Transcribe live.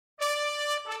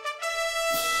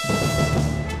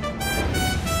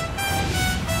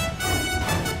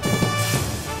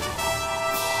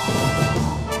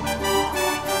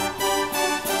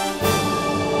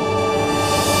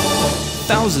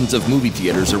Thousands of movie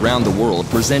theaters around the world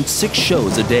present 6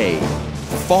 shows a day,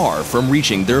 far from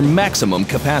reaching their maximum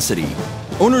capacity.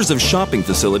 Owners of shopping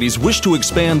facilities wish to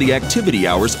expand the activity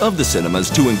hours of the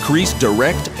cinemas to increase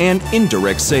direct and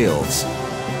indirect sales.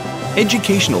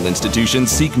 Educational institutions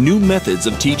seek new methods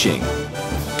of teaching.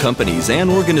 Companies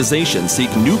and organizations seek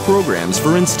new programs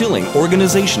for instilling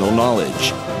organizational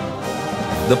knowledge.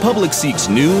 The public seeks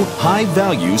new,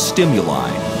 high-value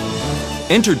stimuli.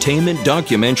 Entertainment,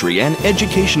 documentary, and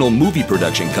educational movie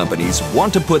production companies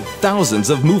want to put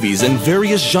thousands of movies in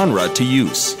various genres to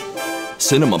use.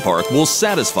 Cinema Park will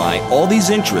satisfy all these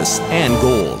interests and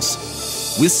goals.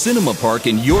 With Cinema Park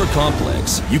in your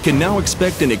complex, you can now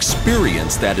expect an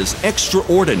experience that is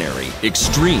extraordinary,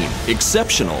 extreme,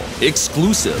 exceptional,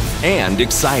 exclusive, and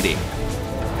exciting.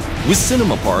 With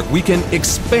Cinema Park, we can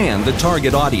expand the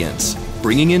target audience,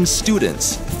 bringing in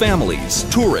students, families,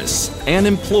 tourists, and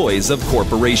employees of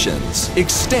corporations.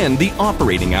 Extend the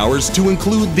operating hours to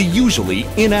include the usually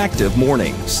inactive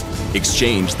mornings.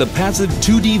 Exchange the passive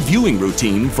 2D viewing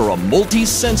routine for a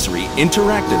multi-sensory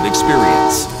interactive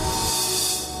experience.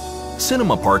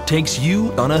 Cinema Park takes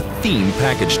you on a theme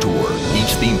package tour.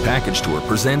 Each theme package tour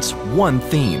presents one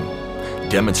theme,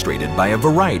 demonstrated by a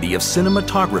variety of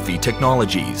cinematography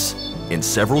technologies in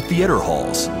several theater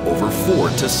halls over 4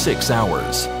 to 6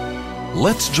 hours.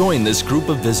 Let's join this group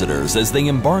of visitors as they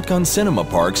embark on Cinema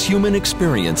Park's Human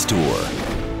Experience Tour.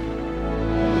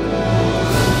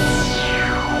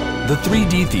 The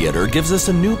 3D theater gives us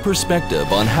a new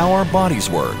perspective on how our bodies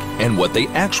work and what they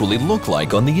actually look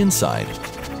like on the inside.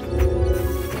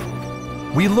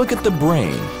 We look at the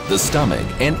brain, the stomach,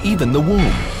 and even the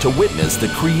womb to witness the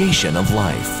creation of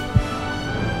life.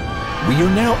 We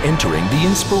are now entering the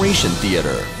Inspiration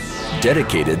Theater,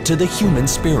 dedicated to the human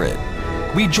spirit.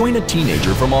 We join a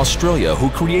teenager from Australia who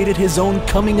created his own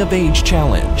coming-of-age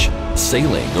challenge,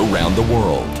 sailing around the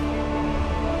world.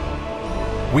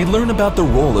 We learn about the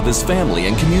role of his family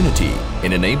and community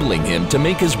in enabling him to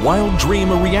make his wild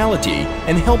dream a reality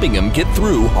and helping him get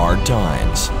through hard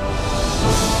times.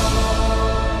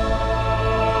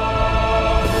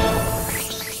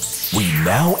 We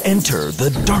now enter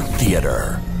the Dark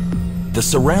Theater. The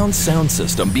surround sound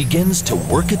system begins to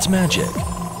work its magic.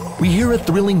 We hear a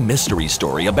thrilling mystery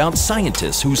story about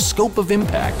scientists whose scope of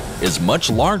impact is much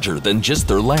larger than just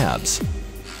their labs.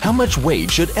 How much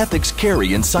weight should ethics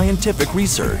carry in scientific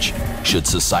research? Should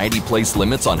society place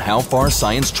limits on how far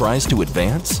science tries to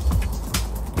advance?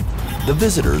 The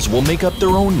visitors will make up their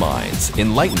own minds,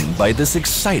 enlightened by this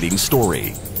exciting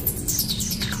story.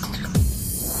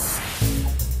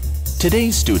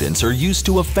 Today's students are used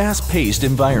to a fast-paced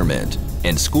environment,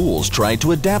 and schools try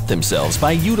to adapt themselves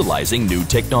by utilizing new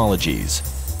technologies.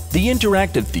 The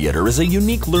interactive theater is a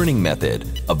unique learning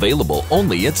method, available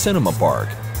only at Cinema Park.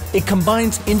 It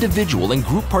combines individual and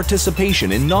group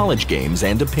participation in knowledge games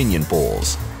and opinion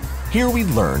polls. Here we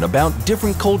learn about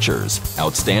different cultures,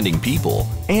 outstanding people,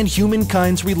 and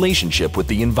humankind's relationship with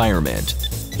the environment.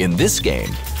 In this game,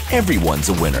 everyone's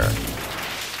a winner.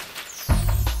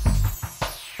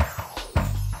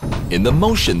 In the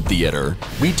Motion Theater,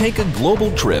 we take a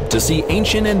global trip to see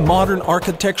ancient and modern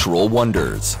architectural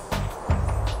wonders.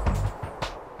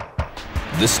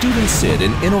 The students sit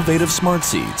in innovative smart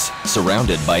seats,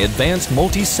 surrounded by advanced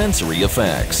multi-sensory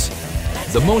effects.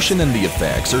 The motion and the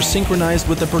effects are synchronized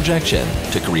with the projection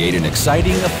to create an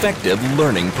exciting, effective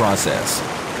learning process.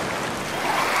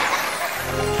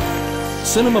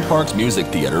 Cinema Park's Music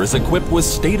Theater is equipped with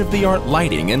state-of-the-art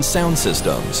lighting and sound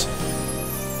systems.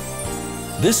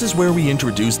 This is where we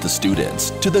introduce the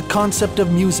students to the concept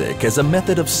of music as a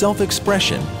method of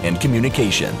self-expression and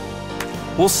communication.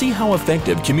 We'll see how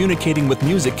effective communicating with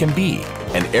music can be,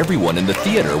 and everyone in the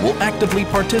theater will actively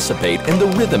participate in the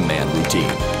Rhythm Man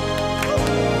routine.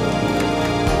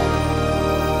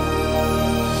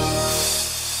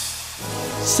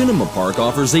 Cinema Park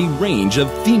offers a range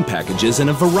of theme packages and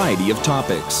a variety of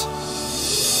topics.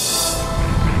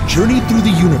 Journey Through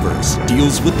the Universe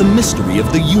deals with the mystery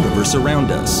of the universe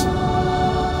around us.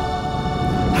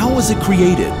 How was it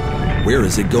created? Where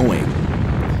is it going?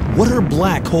 What are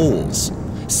black holes?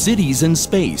 Cities in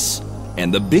space?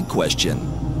 And the big question,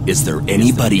 is there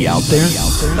anybody out there?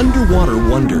 Underwater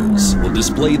Wonders will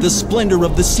display the splendor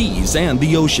of the seas and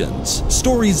the oceans.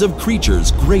 Stories of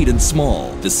creatures great and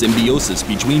small, the symbiosis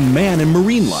between man and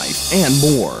marine life, and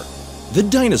more. The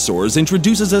Dinosaurs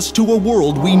introduces us to a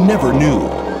world we never knew.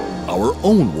 Our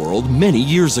own world many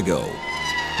years ago.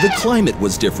 The climate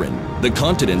was different. The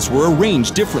continents were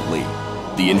arranged differently.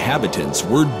 The inhabitants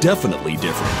were definitely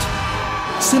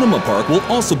different. Cinema Park will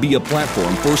also be a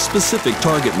platform for specific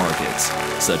target markets,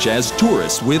 such as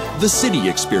tourists with the city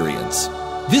experience.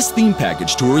 This theme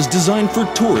package tour is designed for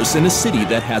tourists in a city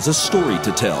that has a story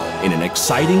to tell in an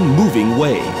exciting, moving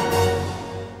way.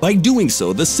 By doing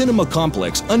so, the cinema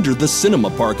complex under the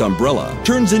Cinema Park umbrella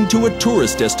turns into a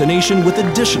tourist destination with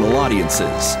additional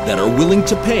audiences that are willing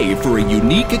to pay for a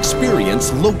unique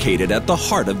experience located at the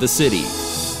heart of the city.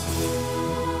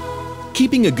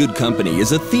 Keeping a Good Company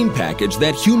is a theme package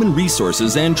that human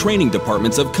resources and training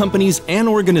departments of companies and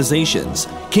organizations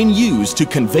can use to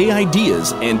convey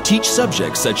ideas and teach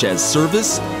subjects such as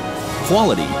service,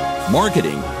 quality,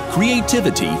 marketing,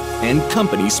 creativity, and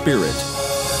company spirit.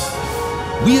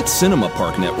 We at Cinema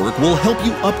Park Network will help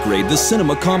you upgrade the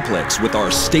cinema complex with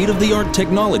our state-of-the-art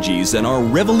technologies and our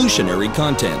revolutionary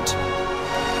content.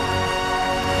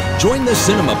 Join the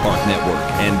Cinema Park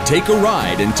Network and take a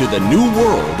ride into the new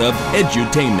world of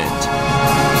edutainment.